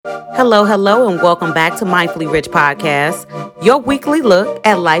Hello, hello, and welcome back to Mindfully Rich Podcast, your weekly look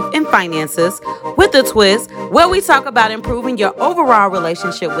at life and finances with a twist, where we talk about improving your overall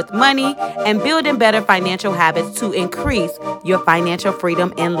relationship with money and building better financial habits to increase your financial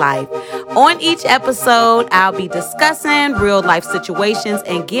freedom in life. On each episode, I'll be discussing real life situations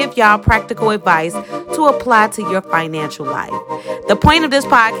and give y'all practical advice to apply to your financial life. The point of this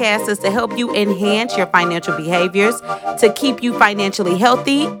podcast is to help you enhance your financial behaviors, to keep you financially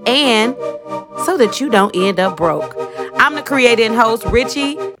healthy, and so that you don't end up broke. I'm the creator and host,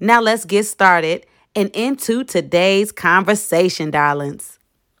 Richie. Now let's get started and into today's conversation, darlings.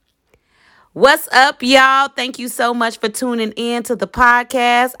 What's up, y'all? Thank you so much for tuning in to the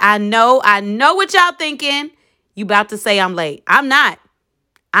podcast. I know what y'all thinking. You about to say I'm late. I'm not.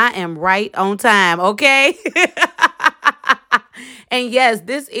 I am right on time, okay? And yes,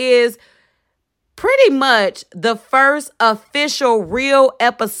 this is pretty much the first official real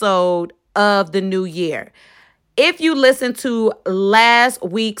episode of the new year. If you listen to last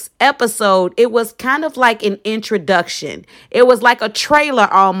week's episode, it was kind of like an introduction. It was like a trailer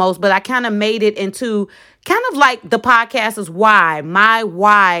almost, but I kind of made it into kind of like the podcast is why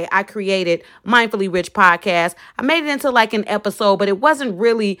I created Mindfully Rich Podcast. I made it into like an episode, but it wasn't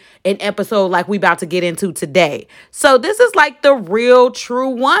really an episode like we about to get into today. So this is like the real true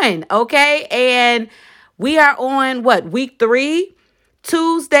one, okay? And we are on week 3?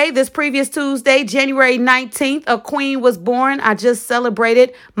 Tuesday, this previous Tuesday, January 19th, a queen was born. I just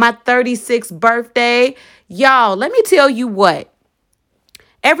celebrated my 36th birthday. Y'all, let me tell you what.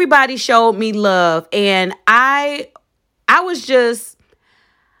 Everybody showed me love, and I was just,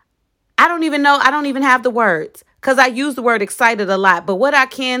 I don't even have the words, because I use the word excited a lot. But what I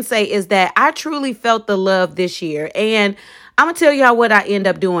can say is that I truly felt the love this year. And I'm going to tell y'all what I end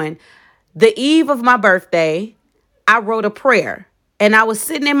up doing. The eve of my birthday, I wrote a prayer. And I was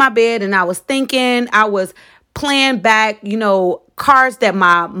sitting in my bed and I was thinking, I was playing back, cards that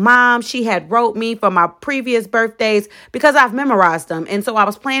my mom, she had wrote me for my previous birthdays because I've memorized them. And so I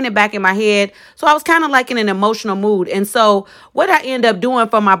was playing it back in my head. So I was kind of like in an emotional mood. And so what I end up doing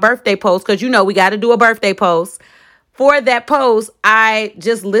for my birthday post, because we got to do a birthday post. For that post, I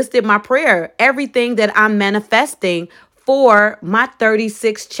just listed my prayer, everything that I'm manifesting for my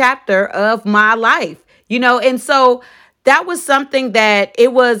 36th chapter of my life, and so that was something that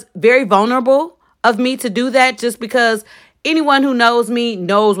it was very vulnerable of me to do that, just because anyone who knows me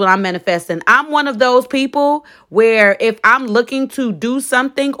knows what I'm manifesting. I'm one of those people where if I'm looking to do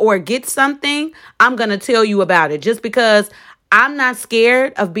something or get something, I'm going to tell you about it, just because I'm not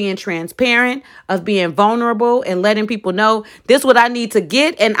scared of being transparent, of being vulnerable and letting people know this is what I need to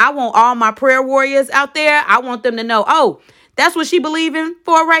get. And I want all my prayer warriors out there. I want them to know, oh, that's what she believing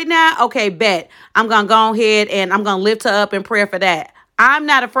for right now? Okay, bet. I'm going to go ahead and I'm going to lift her up in prayer for that. I'm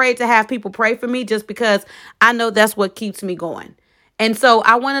not afraid to have people pray for me, just because I know that's what keeps me going. And so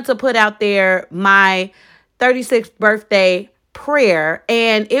I wanted to put out there my 36th birthday prayer,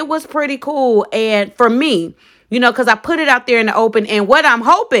 and it was pretty cool. And for me, because I put it out there in the open, and what I'm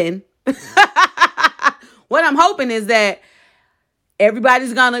hoping is that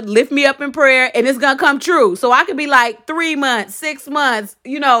everybody's going to lift me up in prayer and it's going to come true. So I could be like 3 months, 6 months,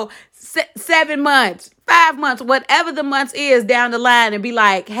 7 months, 5 months, whatever the months is down the line, and be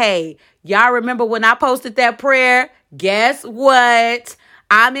like, hey, y'all remember when I posted that prayer? Guess what?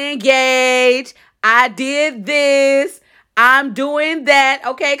 I'm engaged. I did this. I'm doing that,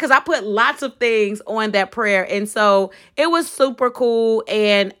 okay? Because I put lots of things on that prayer. And so it was super cool.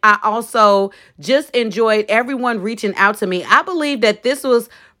 And I also just enjoyed everyone reaching out to me. I believe that this was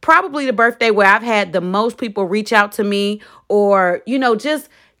probably the birthday where I've had the most people reach out to me or, just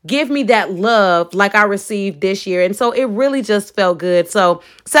give me that love like I received this year. And so it really just felt good. So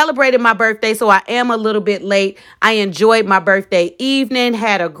celebrated my birthday. So I am a little bit late. I enjoyed my birthday evening,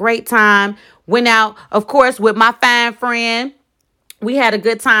 had a great time. Went out, of course, with my fine friend. We had a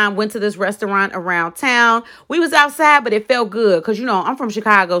good time, went to this restaurant around town. We was outside, but it felt good because, I'm from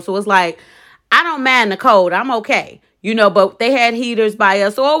Chicago. So it's like, I don't mind the cold. I'm okay, but they had heaters by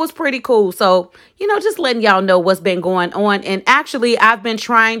us. So it was pretty cool. So, just letting y'all know what's been going on. And actually, I've been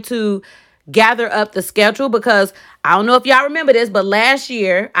trying to gather up the schedule because I don't know if y'all remember this, but last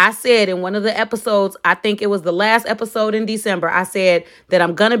year I said in one of the episodes, I think it was the last episode in December, I said that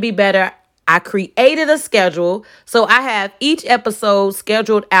I'm going to be better. I created a schedule. So I have each episode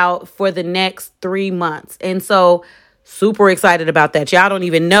scheduled out for the next 3 months. And so super excited about that. Y'all don't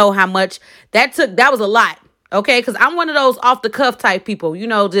even know how much that took. That was a lot. Okay. Because I'm one of those off the cuff type people,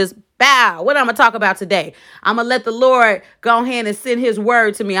 just Bow. What I'm going to talk about today? I'm going to let the Lord go ahead and send his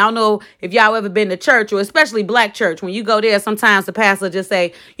word to me. I don't know if y'all ever been to church, or especially black church. When you go there, sometimes the pastor just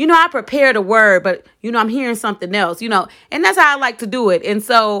say, I prepared a word, but, I'm hearing something else, and that's how I like to do it. And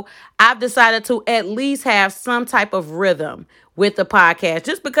so I've decided to at least have some type of rhythm with the podcast,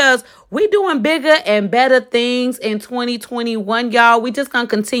 just because we doing bigger and better things in 2021, y'all. We just gonna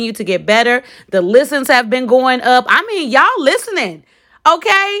continue to get better. The listens have been going up. I mean, y'all listening,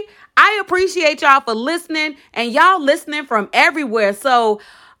 okay? I appreciate y'all for listening, and y'all listening from everywhere. So,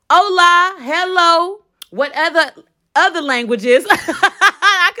 hola, hello, what other languages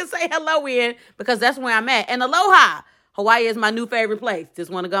I can say hello in, because that's where I'm at. And aloha. Hawaii is my new favorite place.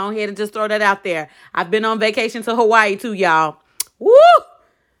 Just want to go ahead and just throw that out there. I've been on vacation to Hawaii too, y'all. Woo!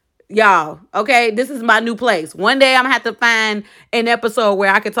 Y'all, okay? This is my new place. One day I'm going to have to find an episode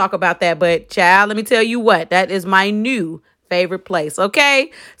where I can talk about that. But, child, let me tell you what. That is my new favorite place,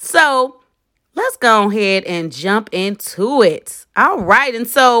 okay? So, let's go ahead and jump into it. All right. And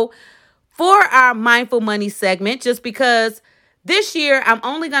so, for our Mindful Money segment, just because this year, I'm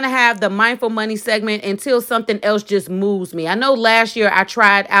only going to have the Mindful Money segment until something else just moves me. I know last year I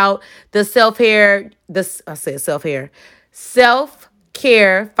tried out the self-care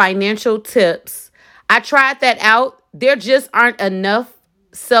financial tips. I tried that out. There just aren't enough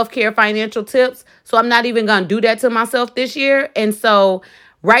self-care financial tips. So I'm not even going to do that to myself this year. And so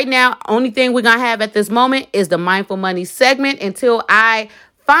right now, only thing we're going to have at this moment is the Mindful Money segment until I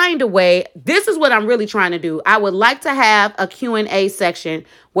find a way. This is what I'm really trying to do. I would like to have a Q&A section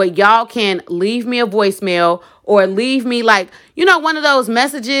where y'all can leave me a voicemail or leave me one of those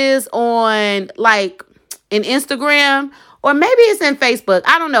messages on in Instagram, or maybe it's in Facebook.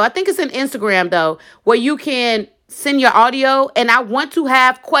 I don't know. I think it's in Instagram though, where you can send your audio, and I want to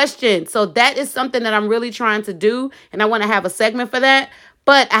have questions. So that is something that I'm really trying to do, and I want to have a segment for that.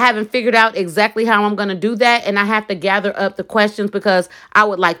 But I haven't figured out exactly how I'm going to do that. And I have to gather up the questions, because I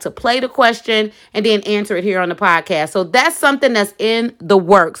would like to play the question and then answer it here on the podcast. So that's something that's in the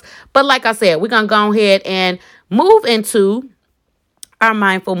works. But like I said, we're going to go ahead and move into our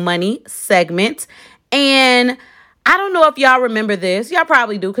Mindful Money segment. And I don't know if y'all remember this. Y'all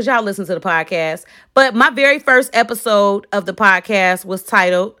probably do, because y'all listen to the podcast. But my very first episode of the podcast was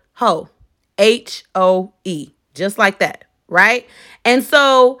titled H.O.E. H.O.E. Just like that. Right? And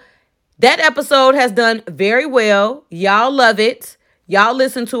so that episode has done very well. Y'all love it. Y'all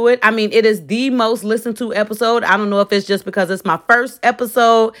listen to it. I mean, it is the most listened to episode. I don't know if it's just because it's my first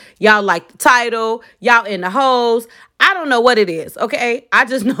episode. Y'all like the title. Y'all in the hoes. I don't know what it is. Okay. I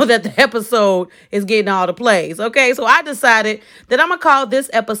just know that the episode is getting all the plays. Okay. So I decided that I'm going to call this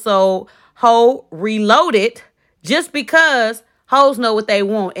episode Ho Reloaded, just because hoes know what they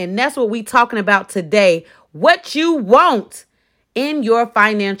want. And that's what we talking about today. What you want in your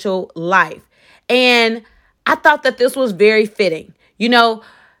financial life. And I thought that this was very fitting.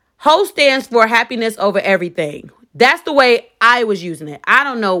 HO stands for happiness over everything. That's the way I was using it. I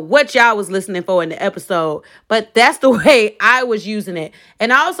don't know what y'all was listening for in the episode, but that's the way I was using it.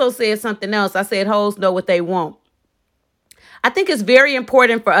 And I also said something else. I said hoes know what they want. I think it's very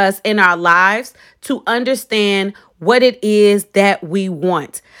important for us in our lives to understand what it is that we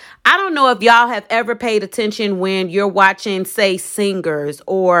want. I don't know if y'all have ever paid attention when you're watching, say, singers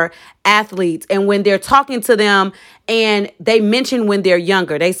or athletes, and when they're talking to them and they mention when they're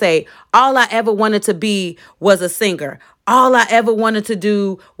younger, they say, all I ever wanted to be was a singer. All I ever wanted to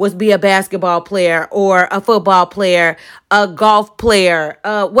do was be a basketball player or a football player, a golf player,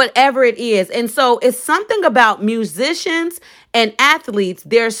 whatever it is. And so it's something about musicians and athletes,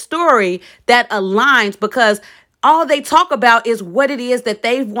 their story that aligns, because all they talk about is what it is that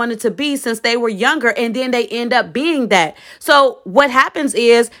they've wanted to be since they were younger, and then they end up being that. So what happens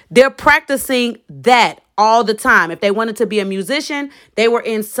is they're practicing that all the time. If they wanted to be a musician, they were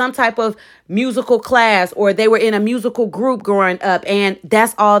in some type of musical class, or they were in a musical group growing up, and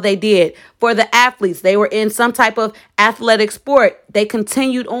that's all they did. For the athletes, they were in some type of athletic sport. They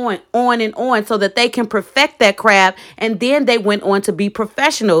continued on and on so that they can perfect that craft, and then they went on to be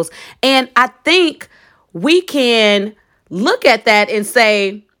professionals. And I think we can look at that and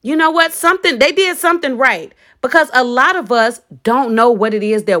say, you know what, they did something right, because a lot of us don't know what it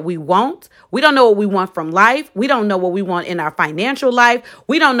is that we want. We don't know what we want from life. We don't know what we want in our financial life.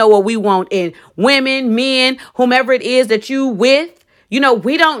 We don't know what we want in women, men, whomever it is that you with.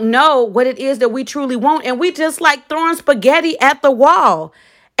 We don't know what it is that we truly want. And we just like throwing spaghetti at the wall.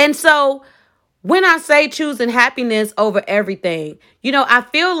 And so when I say choosing happiness over everything, I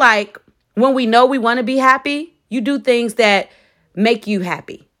feel like when we know we want to be happy, you do things that make you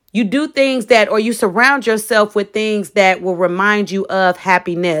happy. You do things that, or you surround yourself with things that will remind you of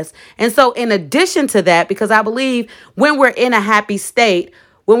happiness. And so in addition to that, because I believe when we're in a happy state,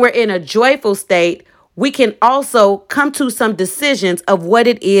 when we're in a joyful state, we can also come to some decisions of what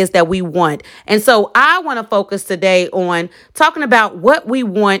it is that we want. And so I want to focus today on talking about what we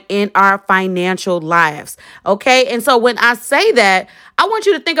want in our financial lives. Okay. And so when I say that, I want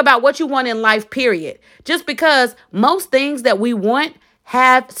you to think about what you want in life, period. Just because most things that we want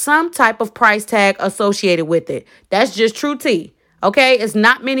have some type of price tag associated with it. That's just true tea. Okay. It's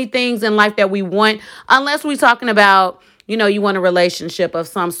not many things in life that we want unless we're talking about, you want a relationship of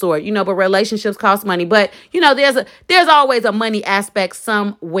some sort, but relationships cost money. But, there's always a money aspect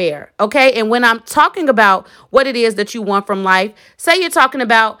somewhere. Okay. And when I'm talking about what it is that you want from life, say you're talking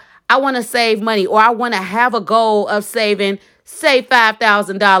about, I want to save money, or I want to have a goal of say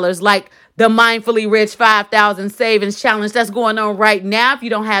 $5,000, like the Mindfully Rich 5,000 Savings Challenge that's going on right now. If you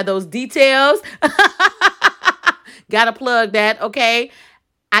don't have those details, got to plug that. Okay.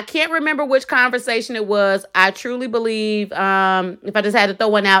 I can't remember which conversation it was. I truly believe, if I just had to throw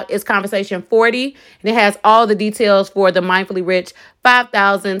one out, it's conversation 40. And it has all the details for the Mindfully Rich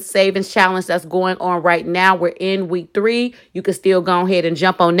 5,000 Savings Challenge that's going on right now. We're in week 3. You can still go ahead and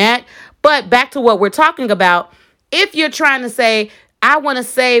jump on that. But back to what we're talking about. If you're trying to say, I want to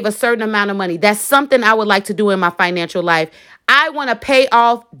save a certain amount of money, that's something I would like to do in my financial life. I want to pay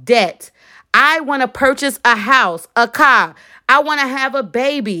off debt. I want to purchase a house, a car. I want to have a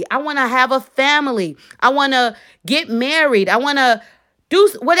baby. I want to have a family. I want to get married. I want to do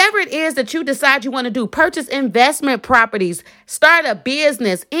whatever it is that you decide you want to do. Purchase investment properties, start a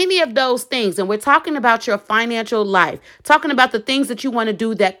business, any of those things. And we're talking about your financial life, talking about the things that you want to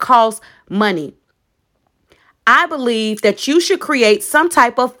do that cost money. I believe that you should create some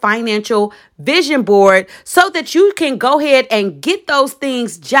type of financial vision board so that you can go ahead and get those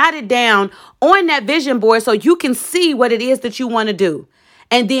things jotted down on that vision board so you can see what it is that you want to do.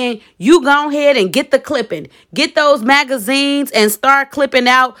 And then you go ahead and get the clipping, get those magazines and start clipping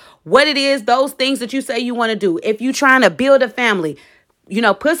out what it is, those things that you say you want to do. If you're trying to build a family,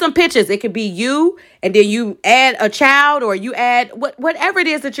 put some pictures. It could be you, and then you add a child, or you add whatever it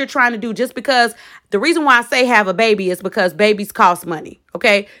is that you're trying to do. Just because the reason why I say have a baby is because babies cost money.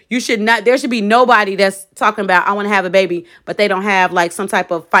 Okay. There should be nobody that's talking about, I want to have a baby, but they don't have like some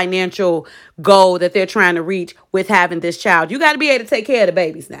type of financial goal that they're trying to reach with having this child. You got to be able to take care of the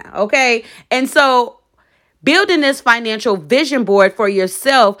babies now. Okay. And so building this financial vision board for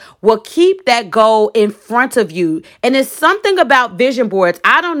yourself will keep that goal in front of you. And it's something about vision boards.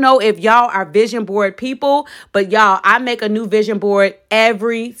 I don't know if y'all are vision board people, but y'all, I make a new vision board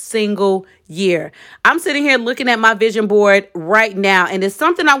every single year. I'm sitting here looking at my vision board right now, and it's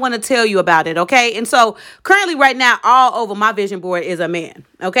something I want to tell you about it. Okay. And so currently right now, all over my vision board is a man.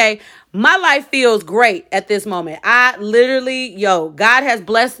 Okay. My life feels great at this moment. I literally, God has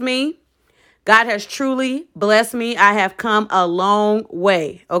blessed me. God has truly blessed me. I have come a long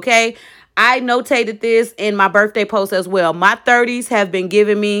way. Okay. I notated this in my birthday post as well. My 30s have been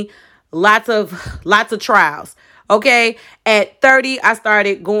giving me lots of trials. Okay. At 30, I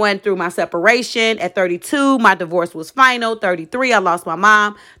started going through my separation. At 32, my divorce was final. 33, I lost my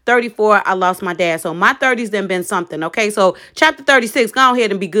mom. 34, I lost my dad. So my 30s then been something. Okay. So chapter 36, go ahead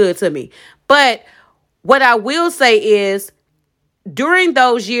and be good to me. But what I will say is, during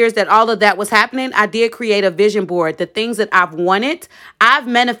those years that all of that was happening, I did create a vision board. The things that I've wanted, I've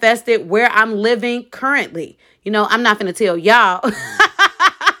manifested where I'm living currently. I'm not going to tell y'all,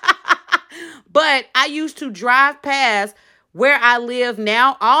 but I used to drive past where I live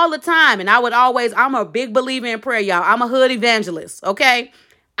now all the time. And I'm a big believer in prayer, y'all. I'm a hood evangelist. Okay.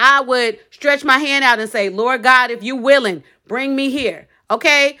 I would stretch my hand out and say, Lord God, if you're willing, bring me here.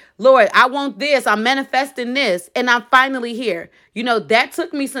 Okay, Lord, I want this. I'm manifesting this, and I'm finally here. That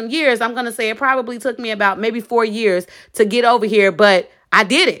took me some years. I'm going to say it probably took me about maybe 4 years to get over here, but I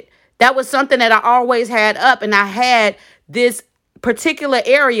did it. That was something that I always had up, and I had this particular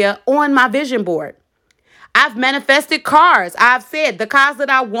area on my vision board. I've manifested cars. I've said the cars that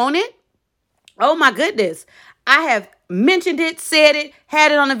I wanted. Oh my goodness. I have mentioned it, said it,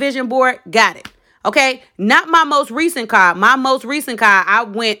 had it on the vision board, got it. Okay, not my most recent car. My most recent car, I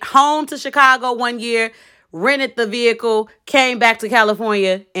went home to Chicago one year, rented the vehicle, came back to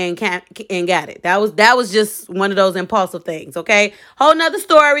California and got it. That was just one of those impulsive things. Okay, whole nother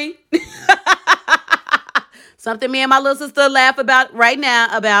story. Something me and my little sister laugh about right now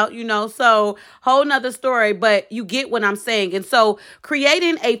so whole nother story, but you get what I'm saying. And so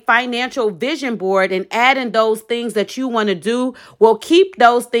creating a financial vision board and adding those things that you want to do will keep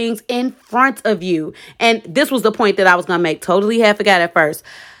those things in front of you. And this was the point that I was going to make. Totally had forgot at first.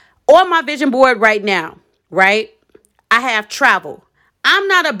 On my vision board right now, right? I have travel. I'm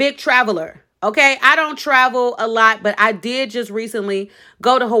not a big traveler. Okay. I don't travel a lot, but I did just recently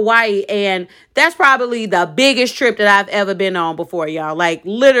go to Hawaii, and that's probably the biggest trip that I've ever been on before, y'all. Like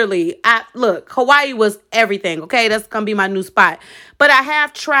literally, Hawaii was everything. Okay. That's going to be my new spot. But I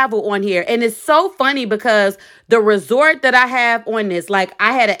have travel on here, and it's so funny because the resort that I have on this, like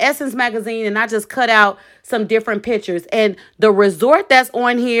I had an Essence magazine and I just cut out some different pictures, and the resort that's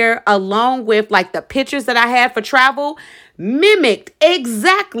on here, along with like the pictures that I had for travel, mimicked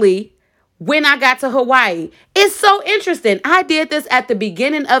exactly when I got to Hawaii. It's so interesting. I did this at the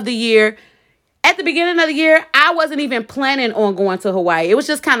beginning of the year. At the beginning of the year, I wasn't even planning on going to Hawaii. It was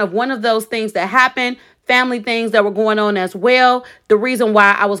just kind of one of those things that happened, family things that were going on as well, the reason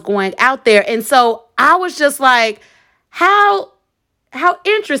why I was going out there. And so I was just like, how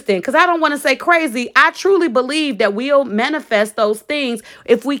interesting, because I don't want to say crazy. I truly believe that we'll manifest those things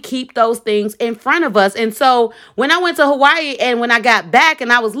if we keep those things in front of us. And so when I went to Hawaii and when I got back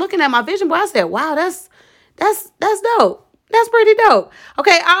and I was looking at my vision board, I said, wow, that's dope. That's pretty dope.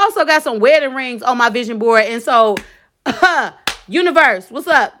 Okay, I also got some wedding rings on my vision board. And so, universe, what's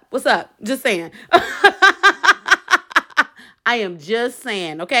up? What's up? Just saying. I am just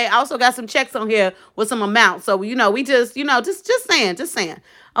saying, okay? I also got some checks on here with some amounts. So, we just saying.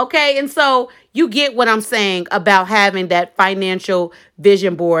 Okay? And so you get what I'm saying about having that financial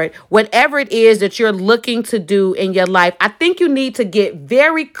vision board. Whatever it is that you're looking to do in your life, I think you need to get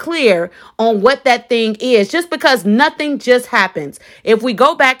very clear on what that thing is, just because nothing just happens. If we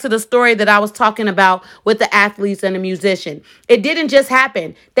go back to the story that I was talking about with the athletes and the musician, it didn't just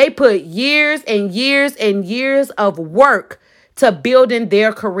happen. They put years and years and years of work to building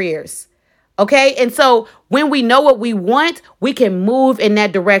their careers. Okay. And so when we know what we want, we can move in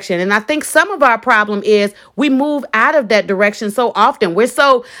that direction. And I think some of our problem is we move out of that direction so often.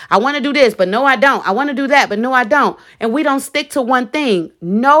 I want to do this, but no, I don't. I want to do that, but no, I don't. And we don't stick to one thing.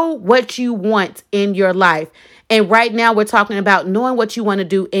 Know what you want in your life. And right now we're talking about knowing what you want to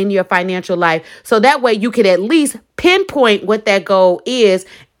do in your financial life. So that way you could at least pinpoint what that goal is.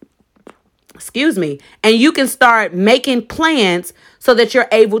 And you can start making plans so that you're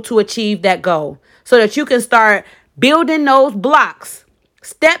able to achieve that goal, so that you can start building those blocks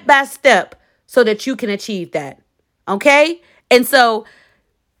step by step so that you can achieve that. Okay. And so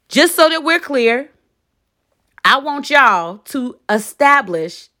just so that we're clear, I want y'all to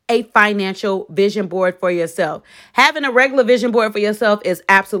establish a financial vision board for yourself. Having a regular vision board for yourself is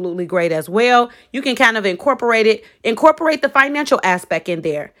absolutely great as well. You can kind of incorporate the financial aspect in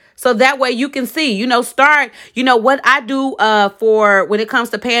there. So that way you can see, start, what I do for when it comes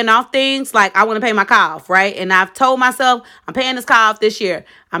to paying off things. Like I want to pay my car off, right? And I've told myself I'm paying this car off this year.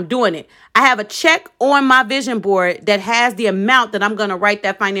 I'm doing it. I have a check on my vision board that has the amount that I'm going to write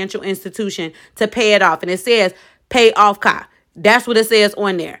that financial institution to pay it off. And it says pay off car. That's what it says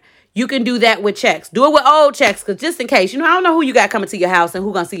on there. You can do that with checks. Do it with old checks, because just in case, I don't know who you got coming to your house and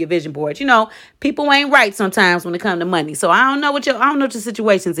who gonna see your vision board. People ain't right sometimes when it comes to money. So I don't know what your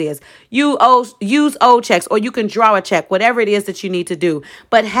situations is. Use old checks, or you can draw a check, whatever it is that you need to do.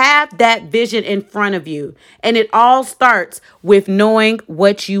 But have that vision in front of you, and it all starts with knowing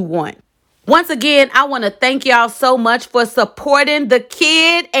what you want. Once again, I want to thank y'all so much for supporting the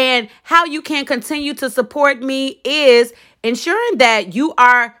kid, and how you can continue to support me is ensuring that you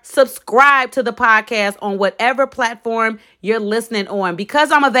are subscribed to the podcast on whatever platform you're listening on,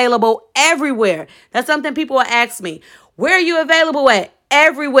 because I'm available everywhere. That's something people will ask me. Where are you available at?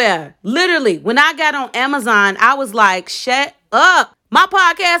 Everywhere. Literally, when I got on Amazon, I was like, shut up. My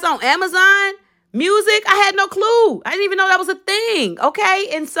podcast on Amazon? Music? I had no clue. I didn't even know that was a thing. Okay.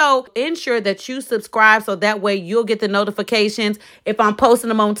 And so ensure that you subscribe, so that way you'll get the notifications if I'm posting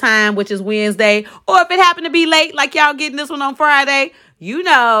them on time, which is Wednesday, or if it happened to be late, like y'all getting this one on Friday,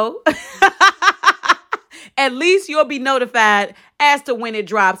 at least you'll be notified as to when it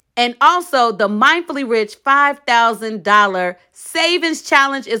drops. And also the Mindfully Rich $5,000 savings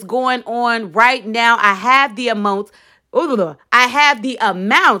challenge is going on right now. I have the amounts. What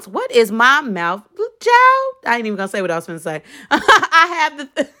is my mouth? Child? I ain't even going to say what I was going to say. I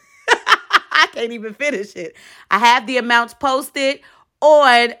can't even finish it. I have the amounts posted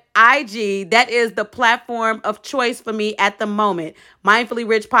on IG. That is the platform of choice for me at the moment. Mindfully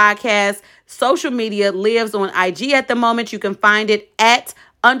Rich Podcast. Social media lives on IG at the moment. You can find it at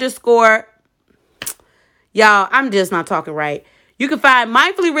 _ Y'all, I'm just not talking right. You can find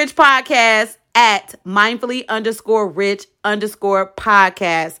Mindfully Rich Podcast at Mindfully _Rich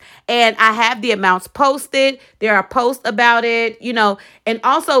 _podcast. And I have the amounts posted. There are posts about it, and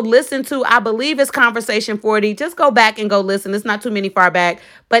also listen to, I believe it's Conversation 40. Just go back and go listen. It's not too many far back,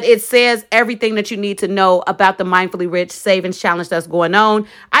 but it says everything that you need to know about the Mindfully Rich Savings Challenge that's going on.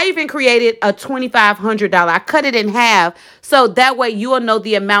 I even created a $2,500. I cut it in half so that way you will know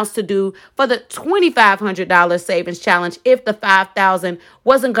the amounts to do for the $2,500 savings challenge if the $5,000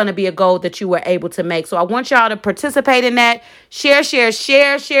 wasn't going to be a goal that you were able to make. So I want y'all to participate in that. Share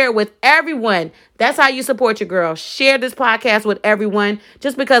it with everyone. That's how you support your girl. Share this podcast with everyone,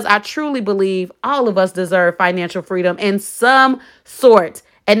 just because I truly believe all of us deserve financial freedom in some sort.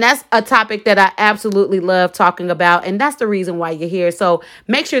 And that's a topic that I absolutely love talking about. And that's the reason why you're here. So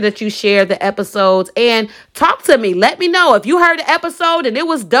make sure that you share the episodes and talk to me. Let me know if you heard the episode and it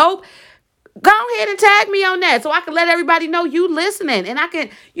was dope. Go ahead and tag me on that so I can let everybody know you listening. And I can,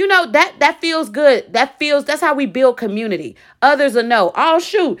 that feels good. That's how we build community. Others will know, oh,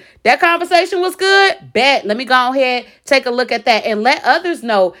 shoot, that conversation was good. Bet. Let me go ahead, take a look at that and let others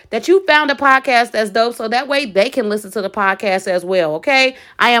know that you found a podcast that's dope so that way they can listen to the podcast as well. Okay.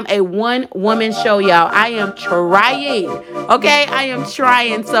 I am a one-woman show, y'all. I am trying. Okay. I am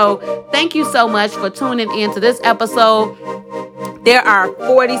trying. So thank you so much for tuning into this episode. There are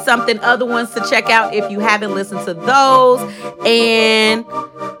 40 something other ones to check out if you haven't listened to those. And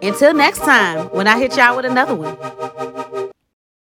until next time, when I hit y'all with another one.